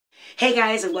Hey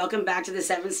guys, and welcome back to the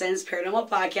Seven Sense Paranormal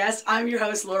Podcast. I'm your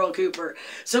host, Laurel Cooper.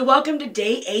 So welcome to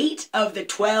day 8 of the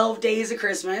 12 days of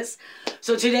Christmas.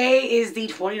 So today is the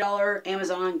 $20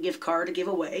 Amazon gift card to give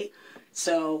away.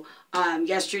 So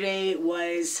yesterday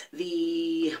was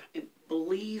the, I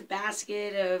believe,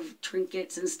 basket of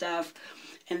trinkets and stuff.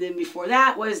 And then before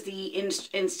that was the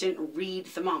instant read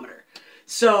thermometer.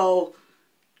 So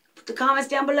put the comments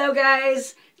down below,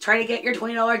 guys. Try to get your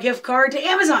 $20 gift card to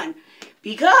Amazon.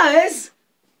 Because,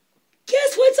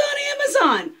 guess what's on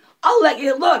Amazon? I'll let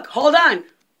you look. Hold on.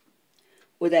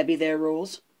 Would that be their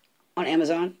rules? On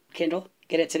Amazon, Kindle?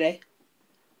 Get it today?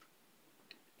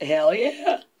 Hell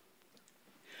yeah.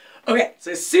 Okay,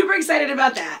 so super excited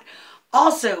about that.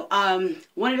 Also,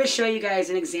 wanted to show you guys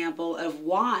an example of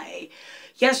why.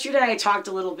 Yesterday I talked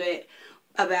a little bit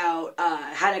about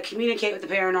how to communicate with the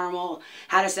paranormal,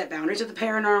 how to set boundaries with the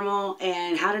paranormal,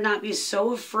 and how to not be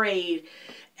so afraid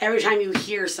every time you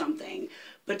hear something,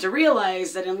 but to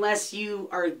realize that unless you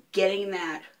are getting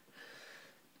that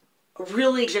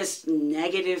really just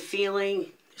negative feeling,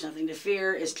 there's nothing to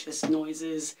fear, it's just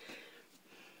noises.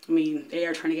 I mean, they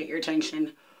are trying to get your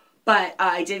attention, but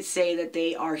I did say that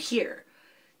they are here.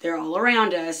 They're all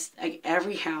around us. Like,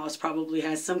 every house probably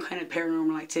has some kind of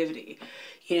paranormal activity.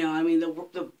 You know, I mean,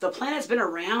 the planet's been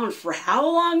around for how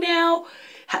long now?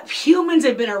 Humans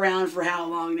have been around for how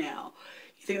long now?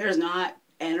 You think there's not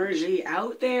energy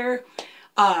out there?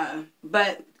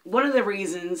 But one of the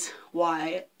reasons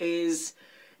why is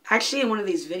actually in one of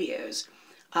these videos,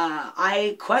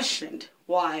 I questioned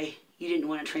why you didn't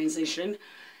want to transition,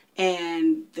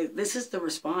 and this is the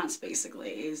response basically,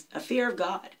 is a fear of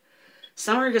God.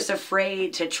 Some are just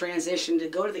afraid to transition, to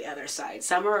go to the other side.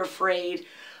 Some are afraid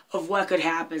of what could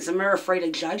happen. Some are afraid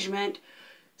of judgment.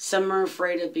 Some are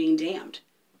afraid of being damned,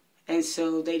 and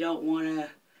so they don't want to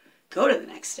go to the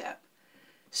next step.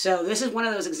 So this is one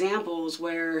of those examples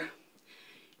where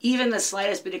even the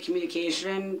slightest bit of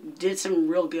communication did some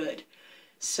real good.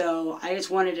 So I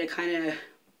just wanted to kind of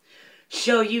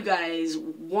show you guys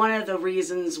one of the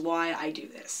reasons why I do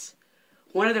this.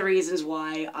 One of the reasons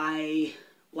why I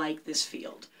like this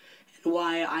field. And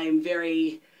why I'm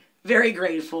very, very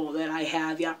grateful that I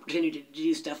have the opportunity to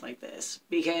do stuff like this.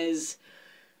 Because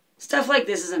stuff like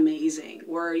this is amazing.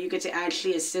 Where you get to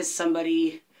actually assist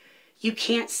somebody you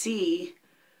can't see,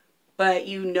 but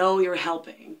you know you're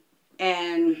helping,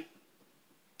 and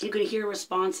you can hear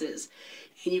responses,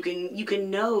 and you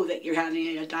can know that you're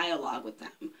having a dialogue with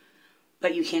them,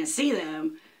 but you can't see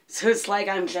them. So it's like,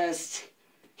 I'm just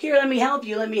here, let me help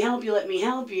you, let me help you, let me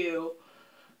help you.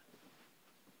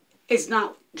 It's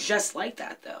not just like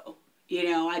that though. You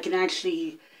know, I can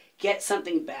actually get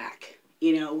something back,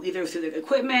 you know, either through the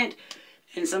equipment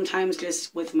and sometimes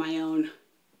just with my own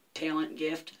talent,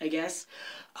 gift, I guess.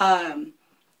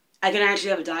 I can actually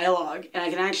have a dialogue, and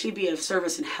I can actually be of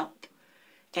service and help.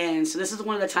 And so this is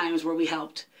one of the times where we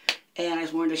helped, and I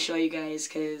just wanted to show you guys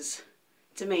because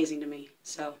it's amazing to me.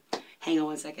 So hang on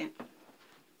one second.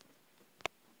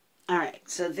 Alright,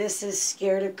 so this is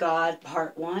Scared of God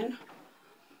Part 1.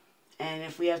 And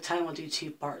if we have time, we'll do 2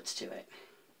 parts to it.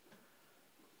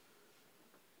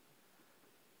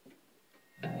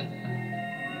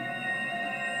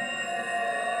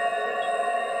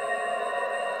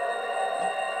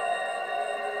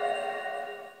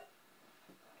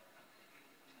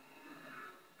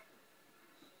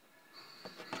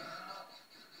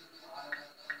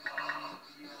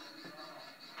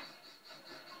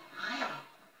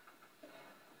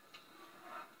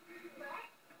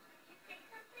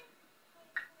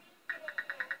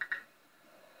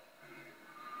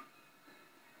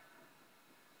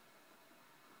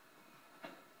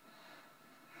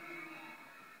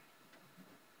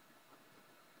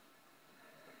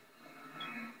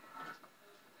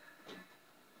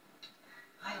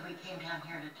 We came down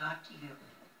here to talk to you.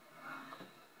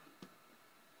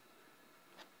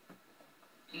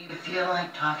 Do you feel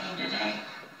like talking today?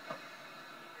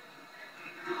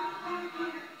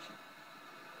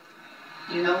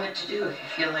 You know what to do if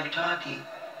you feel like talking.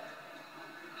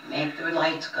 Make the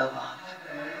lights go off.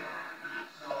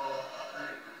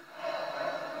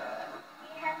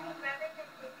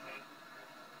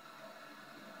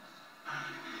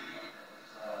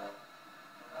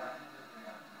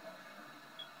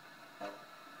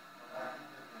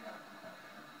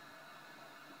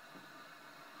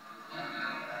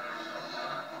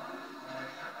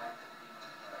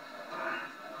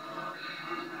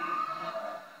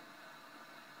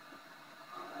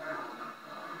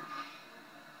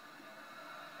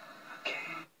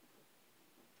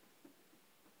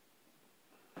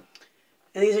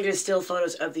 And these are just still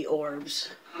photos of the orbs.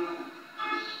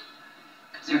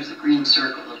 Because there's a green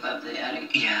circle above the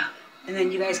attic. Yeah. And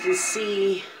then you guys can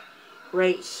see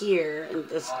right here, and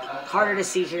it's harder to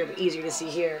see here, but easier to see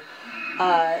here,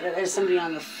 that there's somebody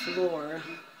on the floor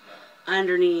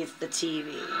underneath the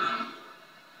TV.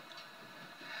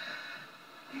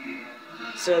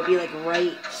 So it'd be like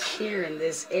right here in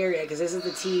this area, because this is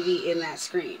the TV in that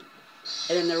screen.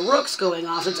 And then the rook's going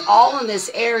off. It's all in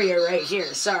this area right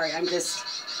here. Sorry, I'm just...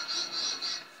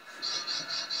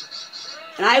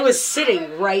 And I was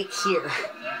sitting right here.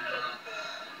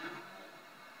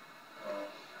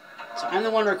 So I'm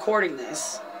the one recording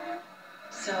this.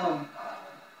 So,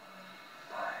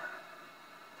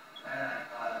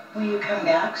 will you come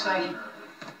back so I can... Do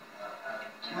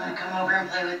you want to come over and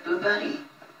play with Boo Buddy?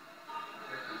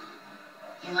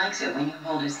 He likes it when you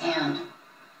hold his hand.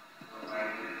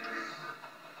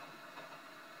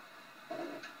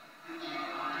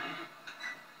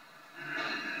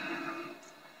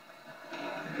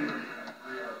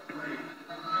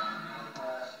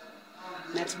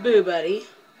 That's Boo Buddy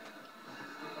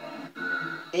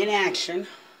in action.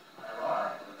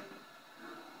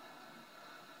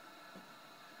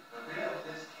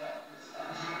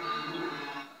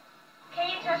 Can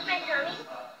you touch my tummy?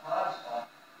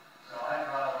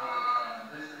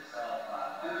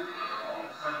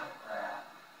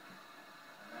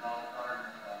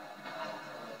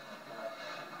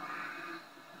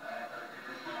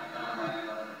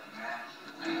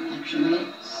 Actually,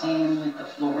 same with the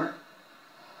floor.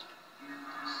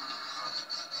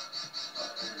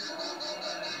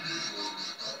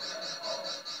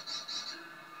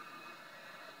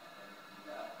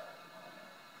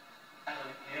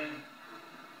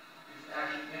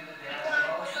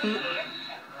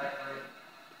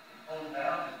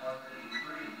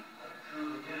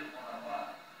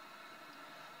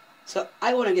 So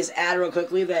I want to just add real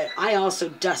quickly that I also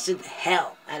dusted the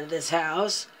hell out of this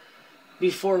house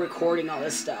before recording all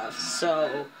this stuff.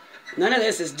 So none of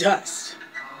this is dust.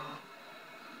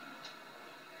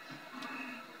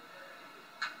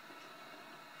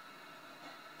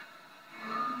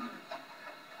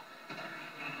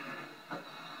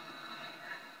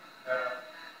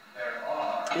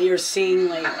 And you're seeing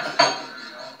like...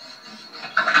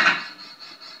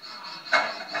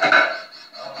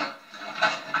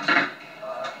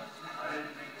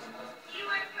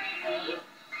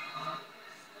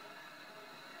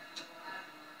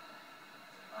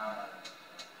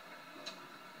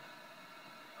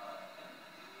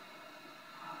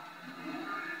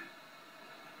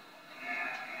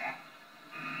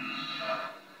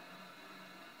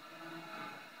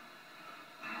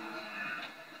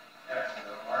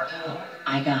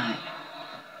 I got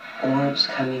orbs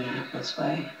coming in this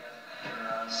way.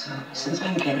 So since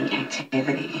I'm getting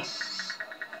activity.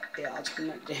 Yeah, I'll turn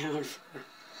that down.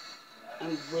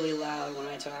 I'm really loud when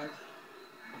I talk.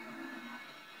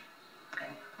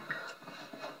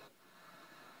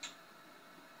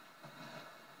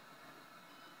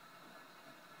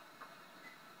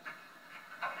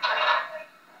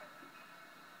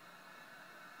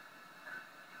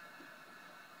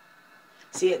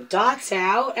 See, it dots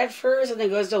out at first and then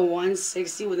goes to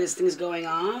 160 when this thing's going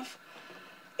off.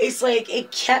 It's like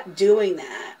it kept doing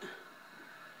that.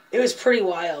 It was pretty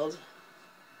wild.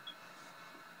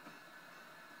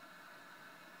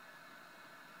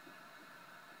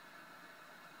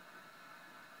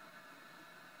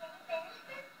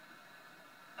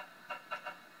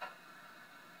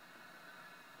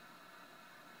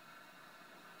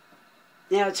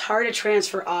 Now, it's hard to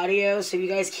transfer audio, so if you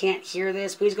guys can't hear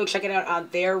this, please go check it out on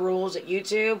Their Rules at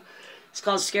YouTube. It's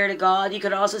called Scared of God. You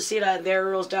could also see it on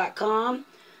theirrules.com.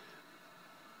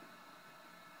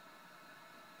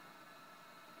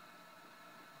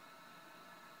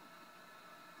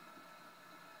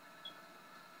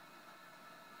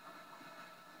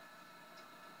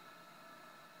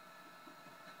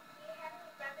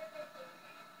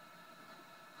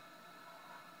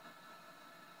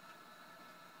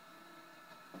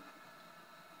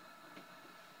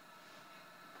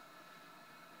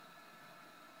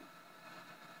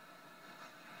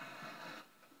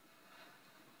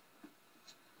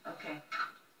 Okay.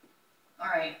 All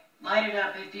right. Light it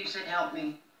up if you said help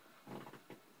me.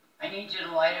 I need you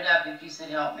to light it up if you said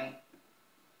help me.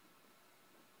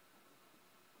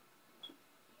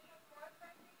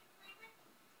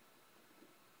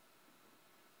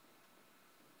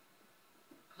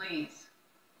 Please.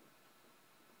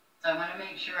 So I want to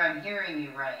make sure I'm hearing you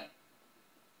right.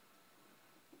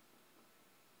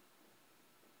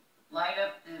 Light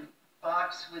up the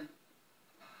box with...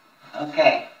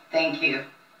 Okay. Thank you.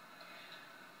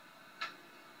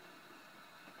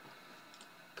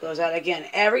 Goes out again.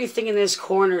 Everything in this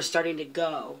corner is starting to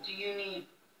go. Do you need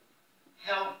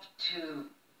help to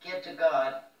get to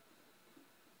God?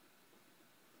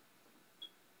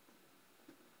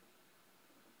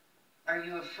 Are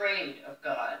you afraid of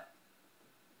God?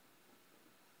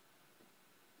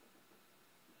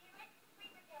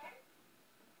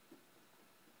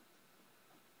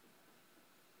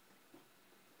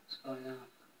 What's going on?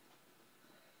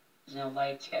 There's no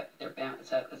lights yet, but they're bound.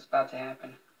 It's about to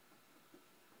happen.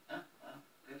 Oh, well,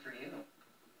 good for you.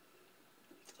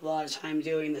 A lot of time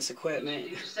doing this equipment.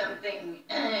 You do something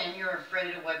and you're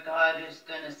afraid of what God is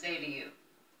going to say to you.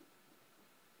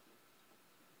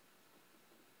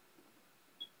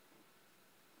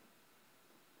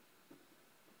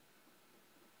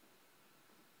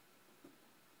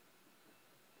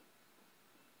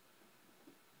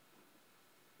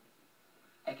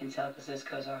 I can tell because this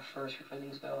goes off first before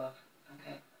things go off.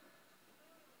 Okay.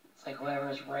 It's like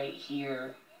whoever's right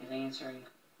here is answering.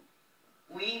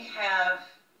 We have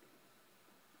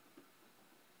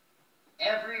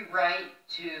every right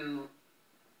to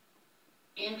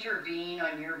intervene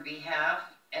on your behalf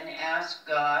and ask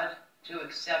God to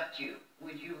accept you.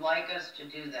 Would you like us to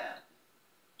do that?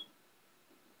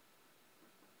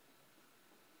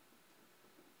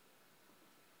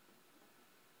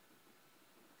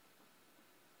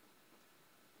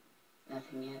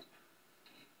 Nothing yet.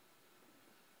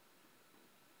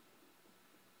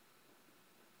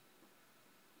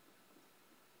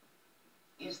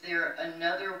 Is there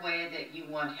another way that you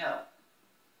want help?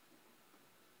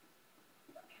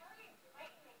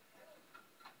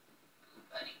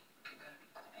 Buddy, you're going to be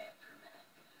quiet for a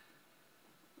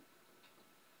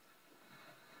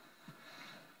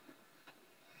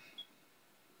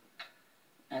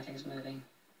minute. Nothing's moving.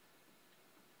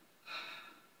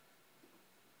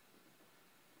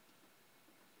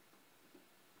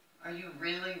 Are you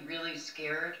really, really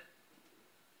scared?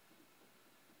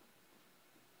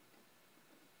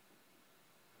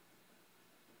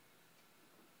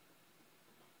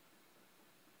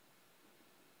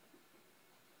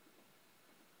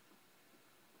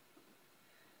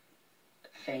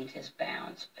 Faintest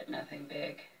bounce, but nothing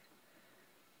big.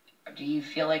 Do you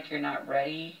feel like you're not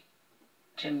ready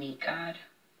to meet God?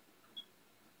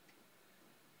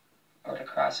 Or to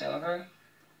cross over?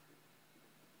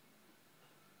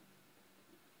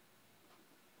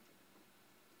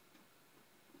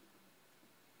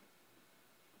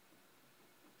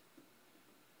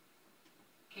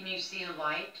 Can you see a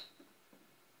light?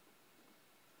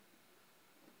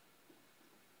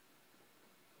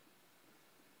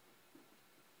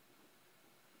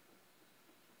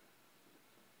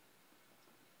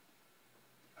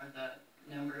 Are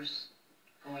the numbers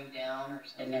going down or It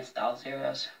something? missed all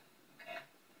zeros. Okay.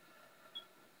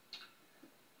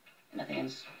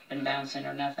 Nothing's been bouncing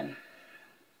or nothing.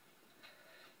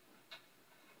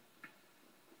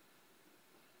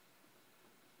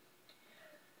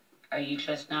 Are you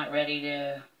just not ready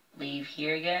to leave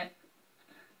here yet?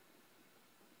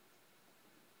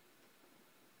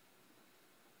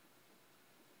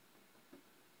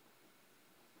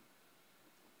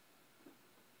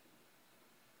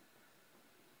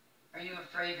 Are you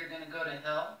afraid you're going to go to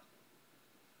hell?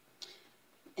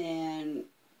 And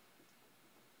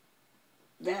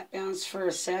that bounced for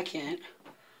a second.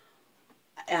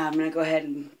 I'm going to go ahead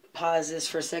and pause this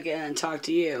for a second and talk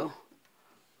to you.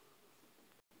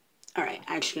 Alright,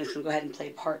 actually, I'm just going to go ahead and play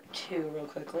part 2 real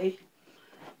quickly.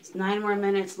 It's 9 more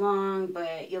minutes long,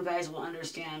 but you guys will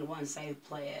understand once I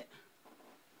play it.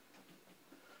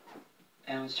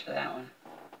 Bounced for that one.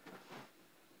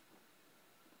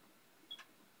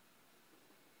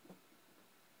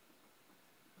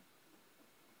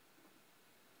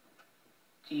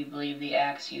 Do you believe the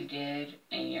acts you did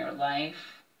in your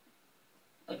life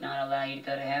would not allow you to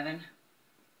go to heaven?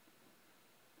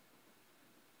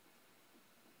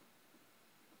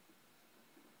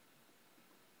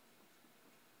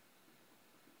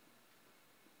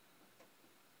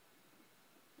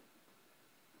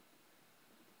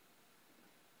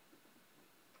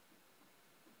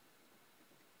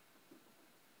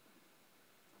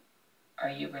 Are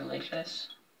you religious?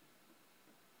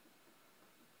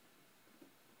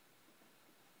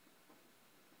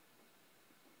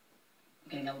 I'm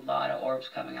getting a lot of orbs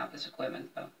coming out this equipment,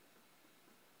 though.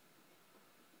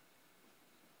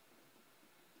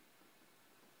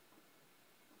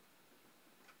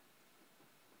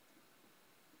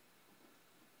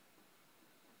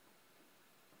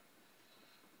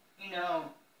 You know,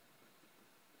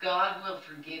 God will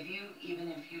forgive you even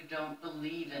if you don't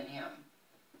believe in Him.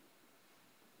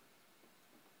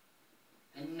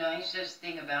 The nicest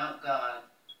thing about God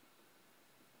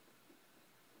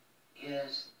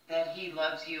is that He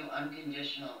loves you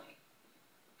unconditionally.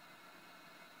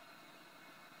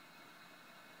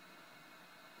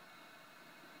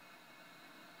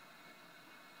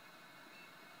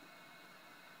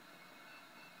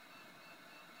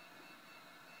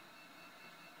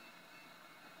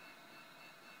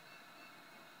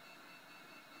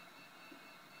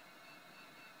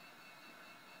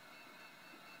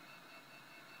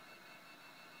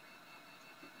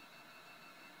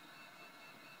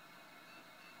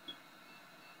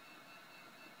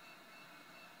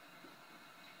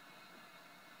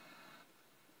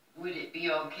 Would it be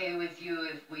okay with you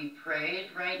if we prayed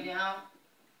right now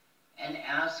and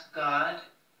asked God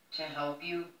to help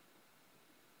you?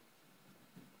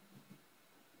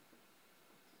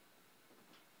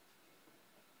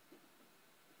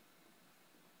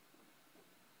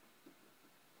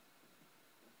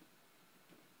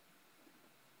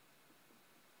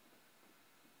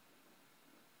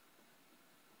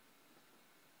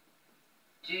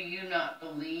 Do you not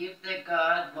believe that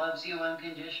God loves you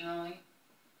unconditionally?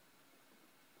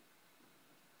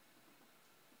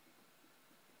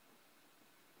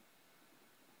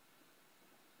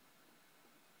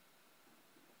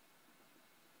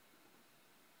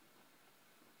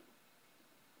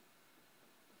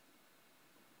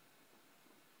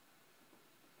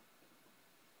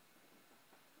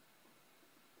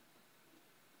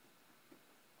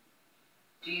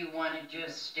 Do you want to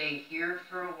just stay here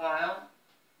for a while?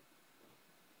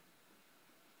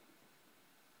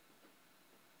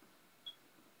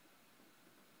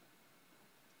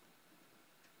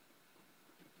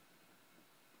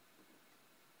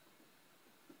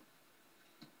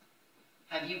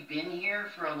 Have you been here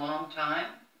for a long time?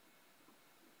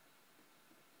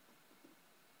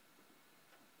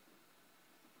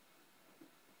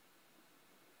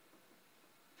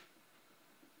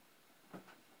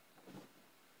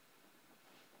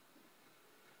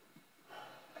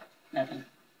 Nothing.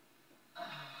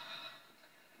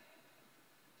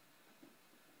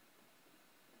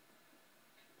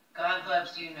 God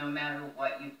loves you no matter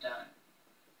what you've done.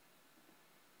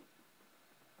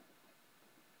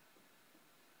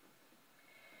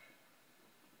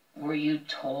 Were you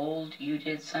told you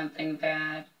did something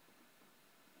bad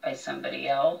by somebody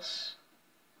else?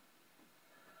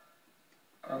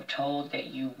 Or told that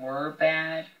you were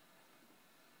bad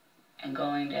and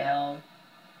going to hell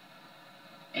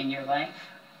in your life?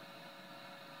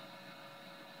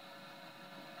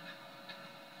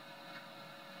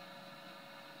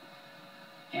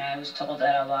 Yeah, I was told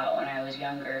that a lot when I was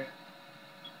younger.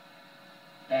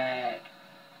 That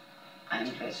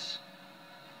I'm just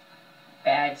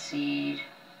bad seed,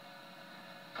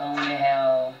 going to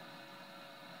hell.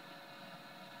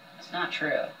 It's not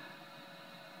true.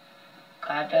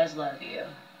 God does love you.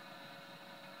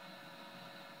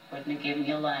 Wouldn't have given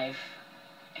you life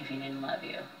if he didn't love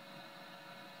you.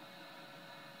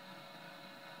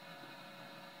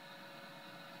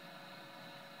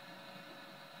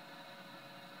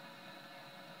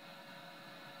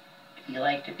 If you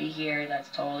like to be here, that's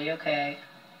totally okay.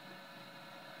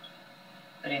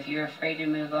 But if you're afraid to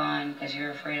move on because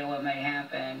you're afraid of what might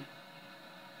happen,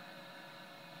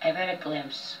 I've had a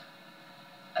glimpse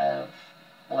of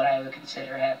what I would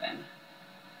consider heaven.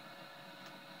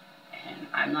 And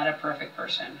I'm not a perfect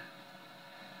person.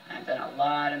 I've done a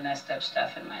lot of messed up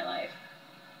stuff in my life.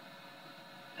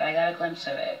 But I got a glimpse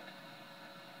of it.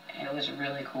 And it was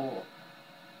really cool.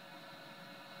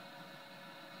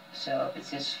 So if it's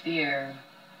this fear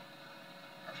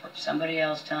of somebody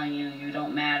else telling you you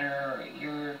don't matter or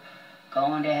you're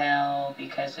going to hell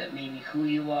because of maybe who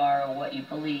you are or what you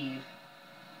believe,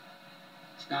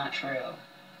 it's not true.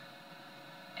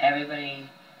 Everybody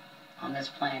on this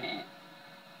planet,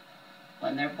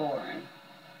 when they're born,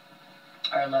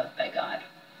 are loved by God.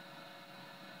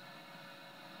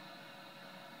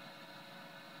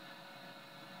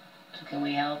 So can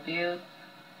we help you?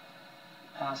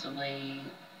 Possibly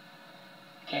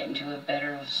get into a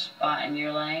better spot in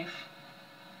your life?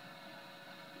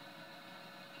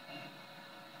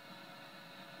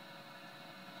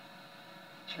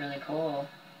 It's really cool.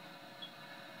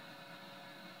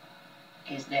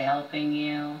 Is the helping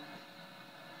you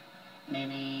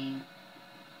maybe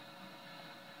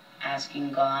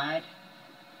asking God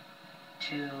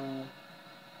to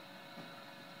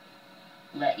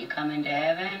let you come into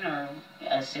heaven or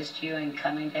assist you in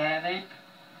coming to heaven?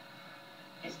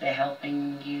 Is the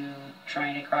helping you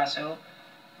trying to cross over?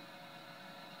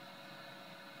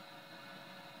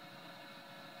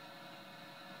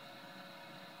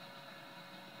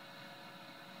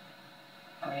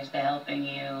 Or is the helping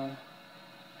you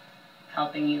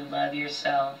love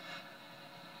yourself?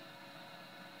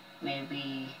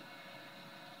 Maybe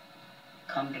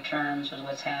come to terms with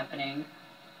what's happening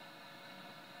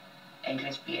and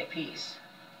just be at peace.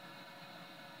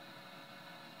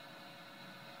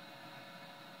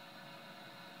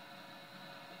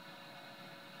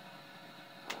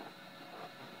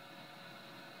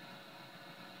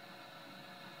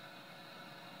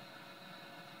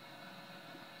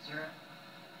 Zero.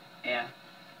 Yeah.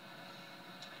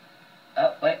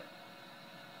 Oh, wait.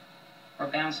 We're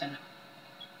bouncing.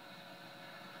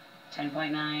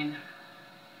 10.9.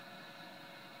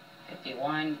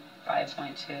 51.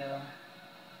 5.2.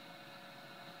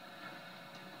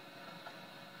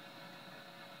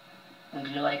 Would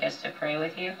you like us to pray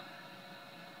with you?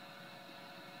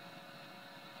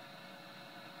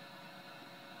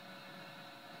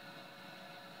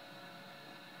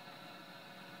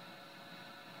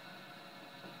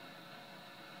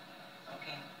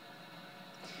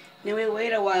 Now we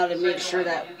wait a while to make sure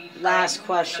that last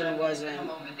question wasn't.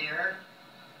 Come over there,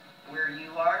 where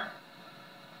you are.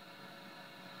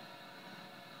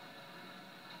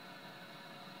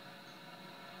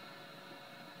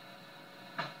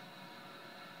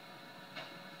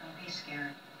 Don't be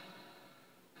scared.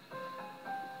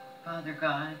 Father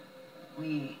God,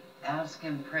 we ask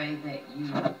and pray that you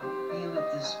be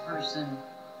with this person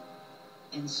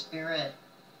in spirit.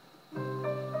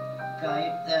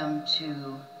 Guide them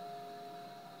to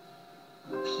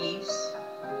peace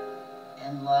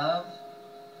and love.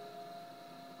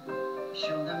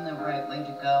 Show them the right way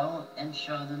to go and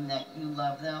show them that you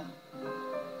love them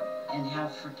and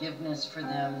have forgiveness for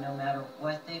them no matter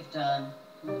what they've done,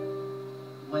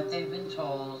 what they've been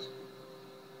told,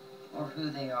 or who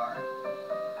they are.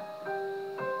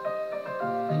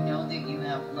 I know that you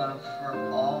have love for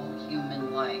all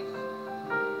human life.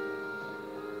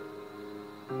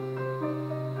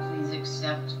 Please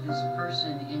accept this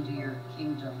person into your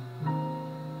kingdom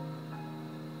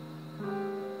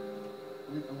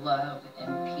with love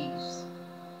and peace.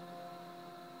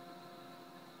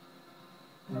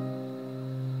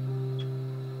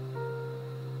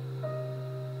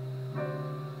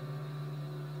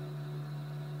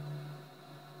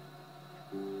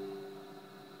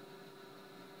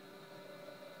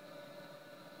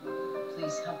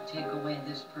 Please help take away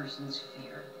this person's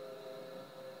fear.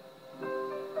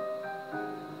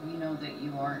 We know that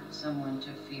you aren't someone to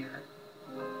fear.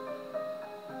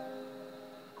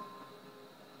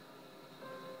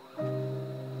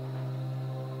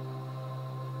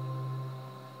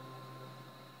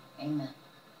 Amen.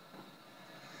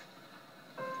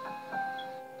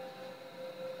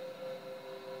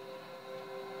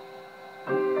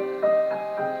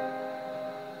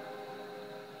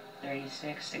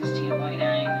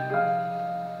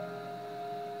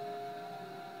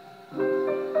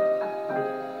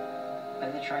 $36.16.9. But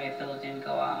the trifill didn't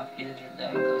go off, neither did the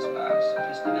ghost box,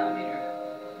 just the millimeter.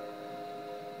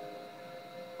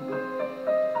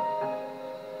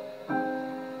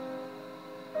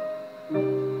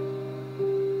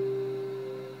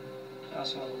 There's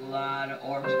also a lot of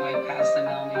orbs going past the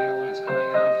millimeter when it's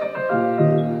going off.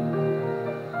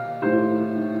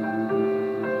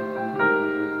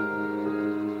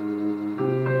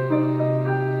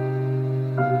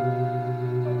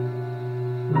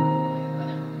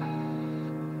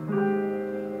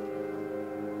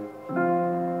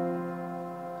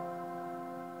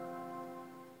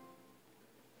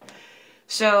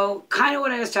 So, kind of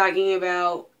what I was talking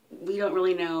about, we don't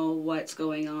really know what's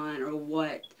going on or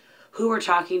who we're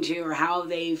talking to or how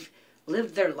they've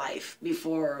lived their life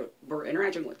before we're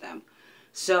interacting with them.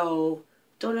 So,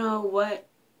 don't know what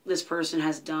this person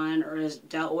has done or has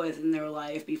dealt with in their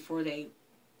life before they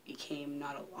became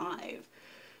not alive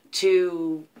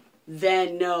to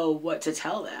then know what to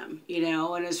tell them, you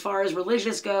know? And as far as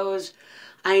religious goes,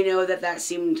 I know that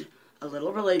seemed a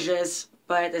little religious,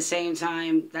 but at the same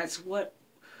time, that's what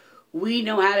we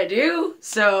know how to do,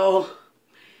 so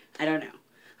I don't know.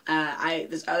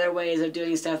 There's other ways of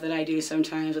doing stuff that I do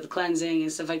sometimes with cleansing and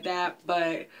stuff like that,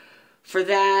 but for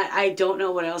that, I don't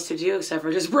know what else to do except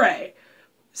for just pray.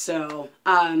 So,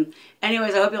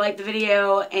 anyways, I hope you liked the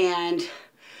video, and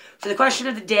for the question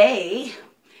of the day,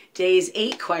 today's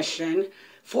 8 question,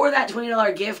 for that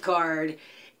 $20 gift card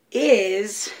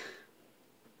is,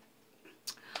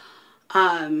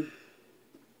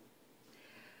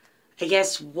 I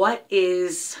guess, what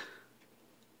is,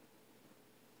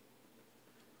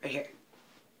 right here,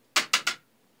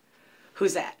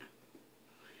 who's that?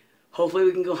 Hopefully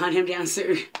we can go hunt him down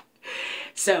soon.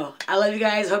 So, I love you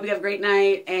guys, hope you have a great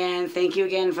night, and thank you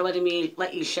again for letting me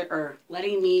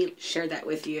share that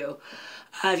with you.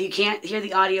 If you can't hear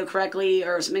the audio correctly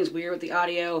or something's weird with the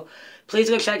audio, please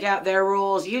go check out Their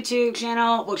Rules YouTube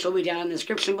channel, which will be down in the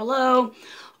description below.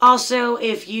 Also,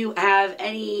 if you have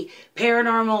any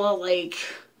paranormal, like,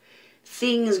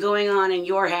 things going on in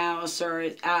your house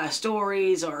or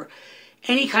stories or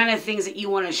any kind of things that you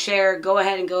want to share, go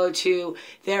ahead and go to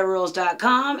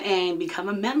theirrules.com and become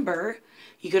a member.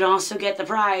 You could also get the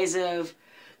prize of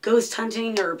ghost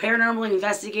hunting or paranormal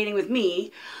investigating with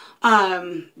me.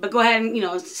 But go ahead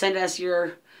and, send us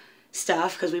your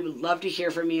stuff because we would love to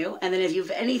hear from you. And then if you have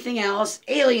anything else,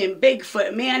 alien,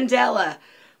 Bigfoot, Mandela,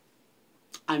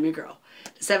 I'm your girl.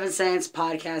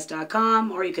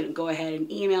 The7centspodcast.com, or you can go ahead and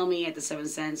email me at the 7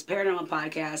 Cents Paranormal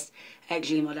Podcast at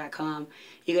gmail.com.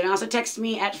 You can also text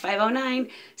me at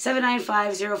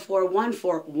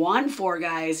 509-795-0414,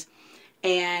 guys.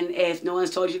 And if no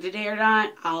one's told you today or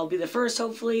not, I'll be the first,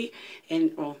 hopefully.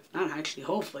 And, well, not actually,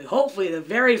 hopefully. Hopefully the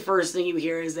very first thing you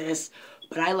hear is this.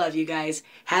 But I love you guys.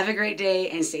 Have a great day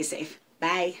and stay safe.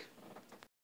 Bye.